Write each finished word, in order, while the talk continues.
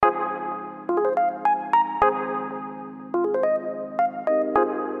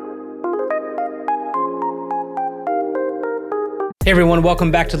Hey everyone,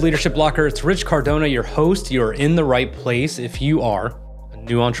 welcome back to Leadership Locker. It's Rich Cardona, your host. You're in the right place if you are a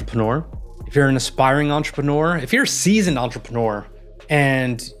new entrepreneur, if you're an aspiring entrepreneur, if you're a seasoned entrepreneur,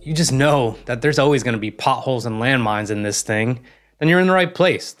 and you just know that there's always going to be potholes and landmines in this thing, then you're in the right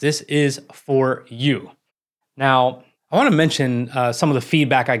place. This is for you. Now, I want to mention some of the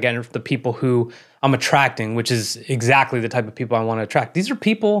feedback I get from the people who I'm attracting, which is exactly the type of people I want to attract. These are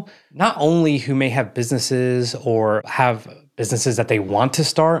people not only who may have businesses or have businesses that they want to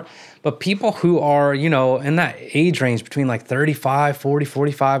start, but people who are, in that age range between like 35, 40,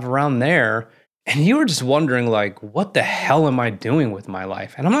 45, around there. And you were just wondering, what the hell am I doing with my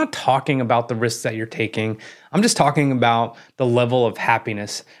life? And I'm not talking about the risks that you're taking. I'm just talking about the level of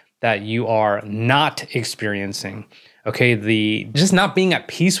happiness that you are not experiencing. Okay, just not being at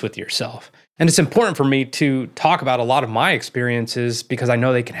peace with yourself. And it's important for me to talk about a lot of my experiences because I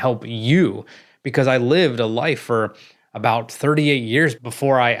know they can help you, because I lived a life for about 38 years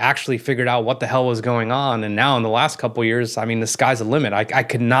before I actually figured out what the hell was going on. And now in the last couple of years, the sky's the limit. I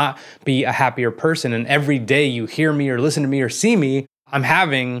could not be a happier person. And every day you hear me or listen to me or see me, I'm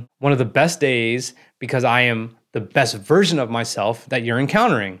having one of the best days because I am the best version of myself that you're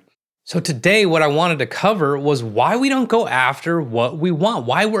encountering. So today, what I wanted to cover was why we don't go after what we want,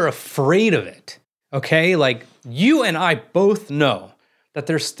 why we're afraid of it. Okay, you and I both know that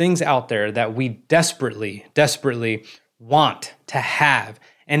there's things out there that we desperately want to have.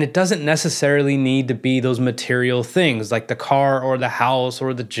 And it doesn't necessarily need to be those material things like the car or the house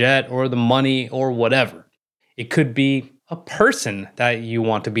or the jet or the money or whatever. It could be a person that you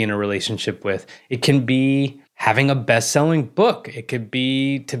want to be in a relationship with. It can be having a best-selling book. It could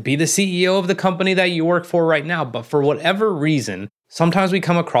be to be the CEO of the company that you work for right now. But for whatever reason, sometimes we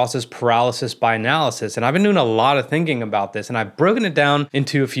come across as paralysis by analysis. And I've been doing a lot of thinking about this, and I've broken it down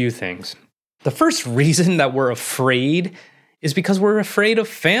into a few things. The first reason that we're afraid is because we're afraid of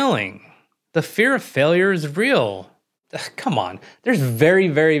failing. The fear of failure is real. Come on. There's very,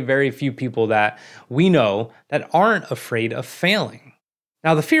 very, very few people that we know that aren't afraid of failing.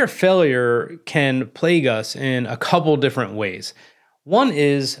 Now, the fear of failure can plague us in a couple different ways. One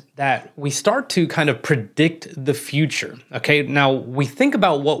is that we start to kind of predict the future. Okay, now we think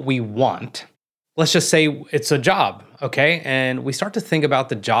about what we want. Let's just say it's a job, okay? And we start to think about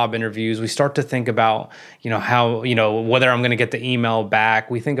the job interviews. We start to think about, how, whether I'm going to get the email back.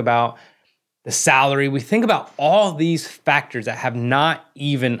 We think about the salary. We think about all these factors that have not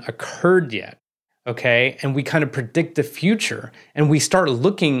even occurred yet, okay? And we kind of predict the future. And we start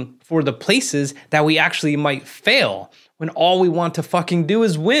looking for the places that we actually might fail when all we want to fucking do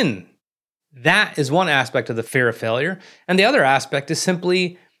is win. That is one aspect of the fear of failure. And the other aspect is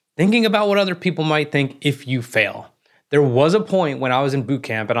simply thinking about what other people might think if you fail. There was a point when I was in boot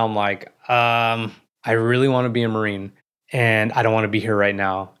camp and I'm like, I really want to be a Marine and I don't want to be here right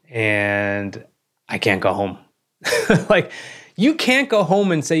now and I can't go home. You can't go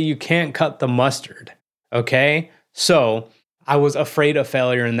home and say you can't cut the mustard, okay? So I was afraid of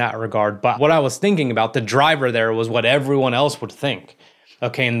failure in that regard. But what I was thinking about, the driver there was what everyone else would think,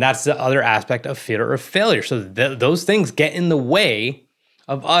 okay? And that's the other aspect of fear of failure. So those things get in the way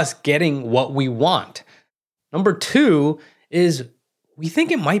of us getting what we want. Number two is we think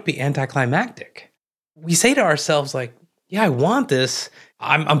it might be anticlimactic. We say to ourselves yeah, I want this.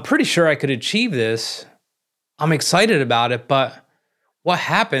 I'm pretty sure I could achieve this. I'm excited about it, but what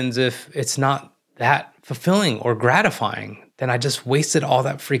happens if it's not that fulfilling or gratifying? Then I just wasted all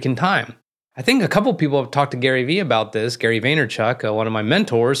that freaking time. I think a couple people have talked to Gary Vee about this, Gary Vaynerchuk, one of my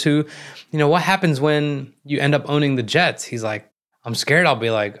mentors, who, what happens when you end up owning the jets? He's like, I'm scared I'll be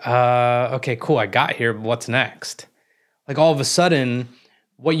okay, cool, I got here, but what's next? All of a sudden,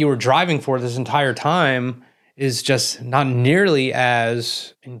 what you were driving for this entire time is just not nearly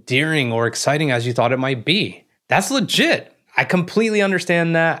as endearing or exciting as you thought it might be. That's legit. I completely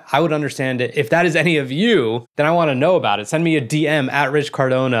understand that. I would understand it. If that is any of you, then I want to know about it. Send me a DM at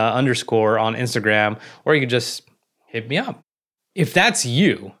richcardona_ on Instagram, or you could just hit me up. If that's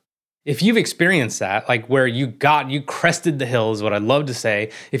you, if you've experienced that, where you crested the hill is what I'd love to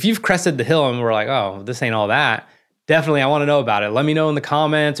say. If you've crested the hill and we're oh, this ain't all that, definitely I want to know about it. Let me know in the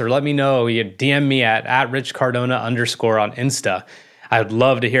comments or let me know. You DM me at richcardona_ on Insta. I would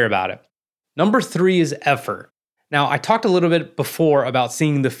love to hear about it. Number three is effort. Now, I talked a little bit before about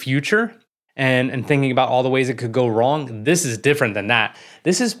seeing the future and thinking about all the ways it could go wrong. This is different than that.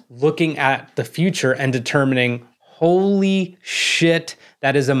 This is looking at the future and determining, holy shit,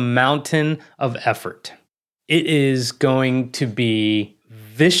 that is a mountain of effort. It is going to be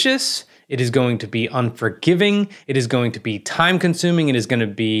vicious. It is going to be unforgiving. It is going to be time consuming. It is going to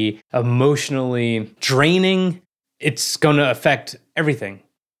be emotionally draining. it's going to affect everything.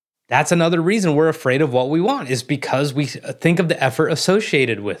 That's another reason we're afraid of what we want, is because we think of the effort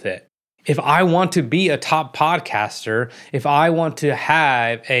associated with it. If I want to be a top podcaster, if I want to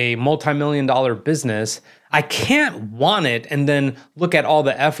have a multi-million-dollar business, I can't want it and then look at all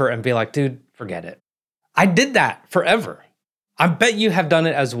the effort and be like, dude, forget it. I did that forever. I bet you have done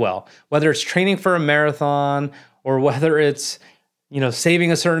it as well, whether it's training for a marathon or whether it's,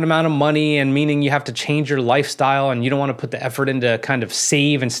 saving a certain amount of money and meaning you have to change your lifestyle and you don't want to put the effort into kind of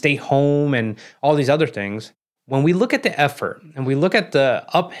save and stay home and all these other things. When we look at the effort and we look at the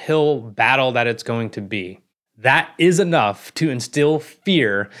uphill battle that it's going to be, that is enough to instill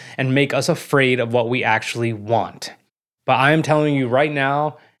fear and make us afraid of what we actually want. But I am telling you right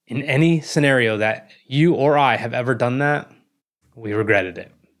now, in any scenario that you or I have ever done that, we regretted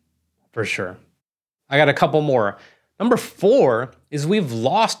it, for sure. I got a couple more. Number 4 is we've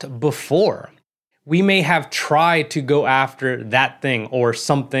lost before. We may have tried to go after that thing or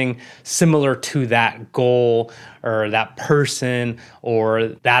something similar to that goal or that person or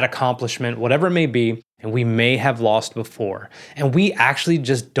that accomplishment, whatever it may be, and we may have lost before. And we actually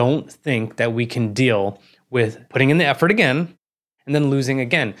just don't think that we can deal with putting in the effort again and then losing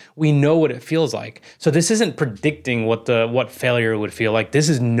again. We know what it feels like. So this isn't predicting what failure would feel like. This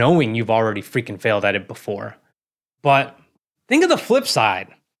is knowing you've already freaking failed at it before. But think of the flip side.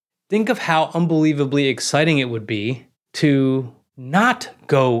 Think of how unbelievably exciting it would be to not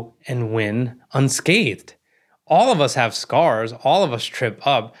go and win unscathed. All of us have scars. All of us trip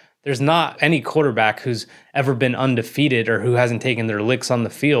up. There's not any quarterback who's ever been undefeated or who hasn't taken their licks on the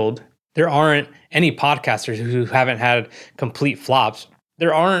field. There aren't any podcasters who haven't had complete flops.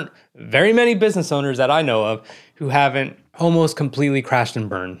 There aren't very many business owners that I know of who haven't almost completely crashed and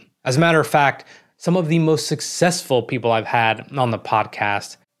burned. As a matter of fact, some of the most successful people I've had on the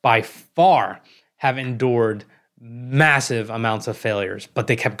podcast by far have endured massive amounts of failures, but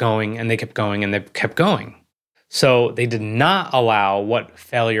they kept going and they kept going and they kept going. So they did not allow what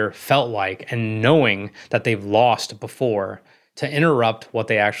failure felt like and knowing that they've lost before to interrupt what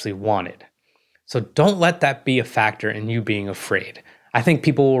they actually wanted. So don't let that be a factor in you being afraid. I think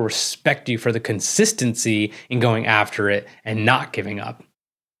people will respect you for the consistency in going after it and not giving up.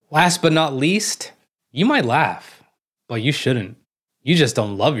 Last but not least, you might laugh, but you shouldn't. You just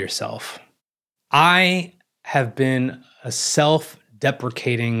don't love yourself. I have been a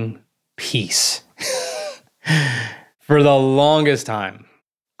self-deprecating piece for the longest time.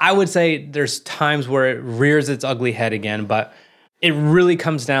 I would say there's times where it rears its ugly head again, but it really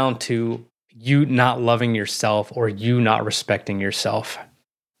comes down to you not loving yourself or you not respecting yourself.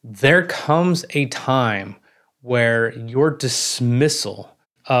 There comes a time where your dismissal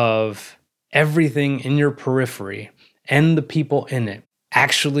of everything in your periphery and the people in it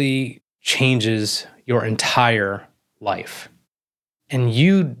actually changes your entire life. And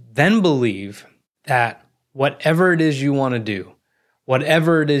you then believe that whatever it is you want to do,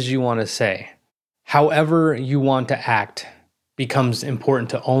 whatever it is you want to say, however you want to act, becomes important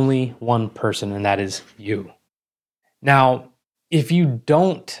to only one person, and that is you. Now, if you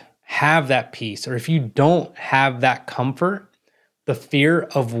don't have that peace, or if you don't have that comfort, the fear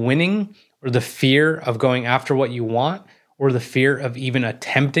of winning, or the fear of going after what you want, or the fear of even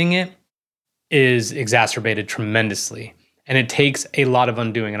attempting it is exacerbated tremendously. And it takes a lot of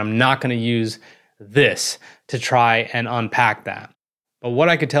undoing. And I'm not going to use this to try and unpack that. But what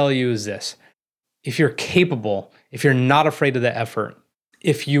I could tell you is this. If you're capable, if you're not afraid of the effort,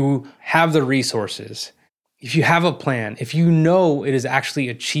 if you have the resources, if you have a plan, if you know it is actually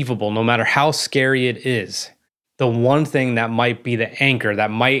achievable, no matter how scary it is, the one thing that might be the anchor that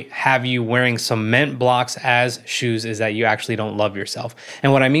might have you wearing cement blocks as shoes is that you actually don't love yourself.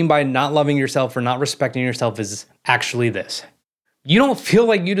 And what I mean by not loving yourself or not respecting yourself is actually this. You don't feel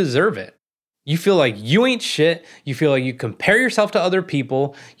like you deserve it. You feel like you ain't shit. You feel like you compare yourself to other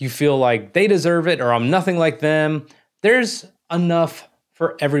people. You feel like they deserve it or I'm nothing like them. There's enough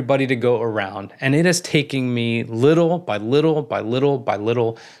for everybody to go around. And it is taking me little by little by little by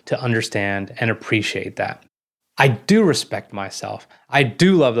little to understand and appreciate that. I do respect myself. I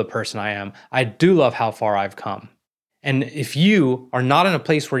do love the person I am. I do love how far I've come. And if you are not in a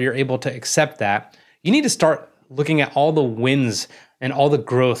place where you're able to accept that, you need to start looking at all the wins and all the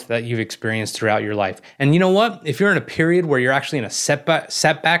growth that you've experienced throughout your life. And you know what? If you're in a period where you're actually in a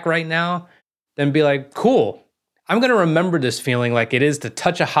setback right now, then be like, cool. I'm going to remember this feeling like it is to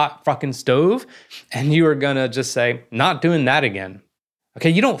touch a hot fucking stove. And you are going to just say, not doing that again.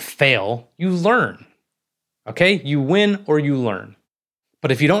 Okay, you don't fail, you learn. Okay, you win or you learn.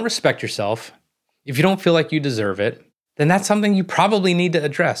 But if you don't respect yourself, if you don't feel like you deserve it, then that's something you probably need to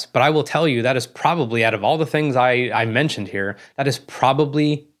address. But I will tell you that is probably, out of all the things I mentioned here, that is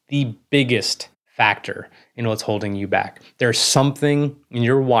probably the biggest factor in what's holding you back. There's something in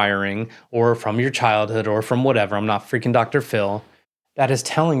your wiring or from your childhood or from whatever, I'm not freaking Dr. Phil, that is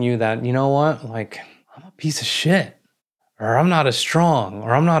telling you that, you know what, like, I'm a piece of shit, or I'm not as strong,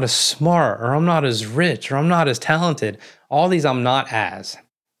 or I'm not as smart, or I'm not as rich, or I'm not as talented. All these I'm not as.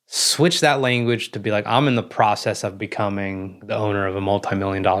 Switch that language to be like, I'm in the process of becoming the owner of a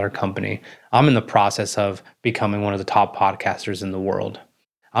multi-million-dollar company. I'm in the process of becoming one of the top podcasters in the world.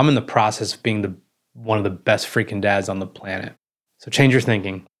 I'm in the process of being one of the best freaking dads on the planet. So change your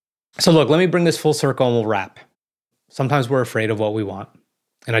thinking. So look, let me bring this full circle and we'll wrap. Sometimes we're afraid of what we want.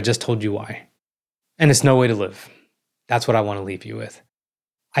 And I just told you why. And it's no way to live. That's what I want to leave you with.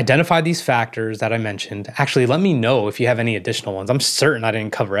 Identify these factors that I mentioned. Actually, let me know if you have any additional ones. I'm certain I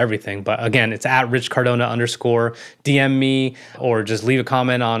didn't cover everything, but again, it's at @RichCardona_. DM me or just leave a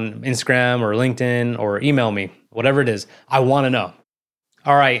comment on Instagram or LinkedIn or email me, whatever it is. I want to know.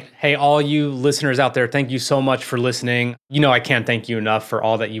 All right. Hey, all you listeners out there, thank you so much for listening. You know, I can't thank you enough for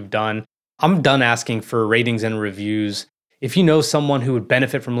all that you've done. I'm done asking for ratings and reviews. If you know someone who would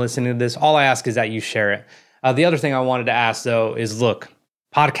benefit from listening to this, all I ask is that you share it. The other thing I wanted to ask, though, is look,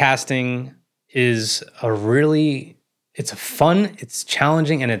 podcasting is it's fun, it's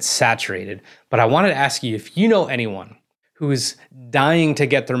challenging, and it's saturated. But I wanted to ask you if you know anyone who is dying to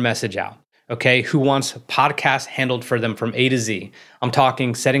get their message out, okay, who wants podcasts handled for them from A to Z. I'm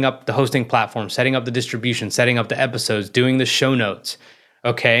talking setting up the hosting platform, setting up the distribution, setting up the episodes, doing the show notes,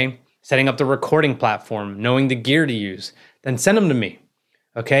 okay, setting up the recording platform, knowing the gear to use, then send them to me,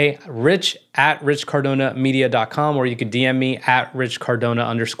 okay? Rich@richcardonamedia.com, or you could DM me at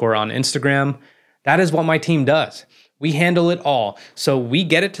richcardona_ on Instagram. That is what my team does. We handle it all. So we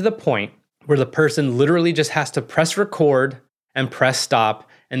get it to the point where the person literally just has to press record and press stop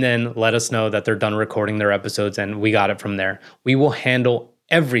and then let us know that they're done recording their episodes and we got it from there. We will handle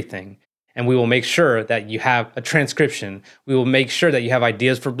everything and we will make sure that you have a transcription. We will make sure that you have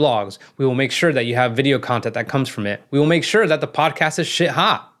ideas for blogs. We will make sure that you have video content that comes from it. We will make sure that the podcast is shit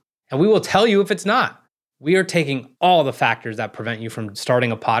hot and we will tell you if it's not. We are taking all the factors that prevent you from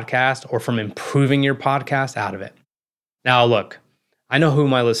starting a podcast or from improving your podcast out of it. Now look, I know who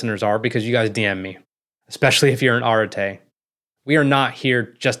my listeners are because you guys DM me, especially if you're an Arete. We are not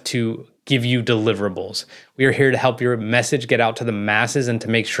here just to give you deliverables. We are here to help your message get out to the masses and to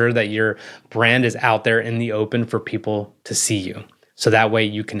make sure that your brand is out there in the open for people to see you. So that way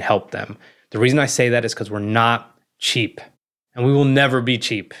you can help them. The reason I say that is because we're not cheap and we will never be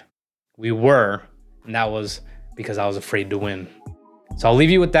cheap. We were, and that was because I was afraid to win. So I'll leave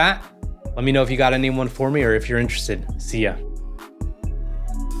you with that. Let me know if you got anyone for me or if you're interested. See ya.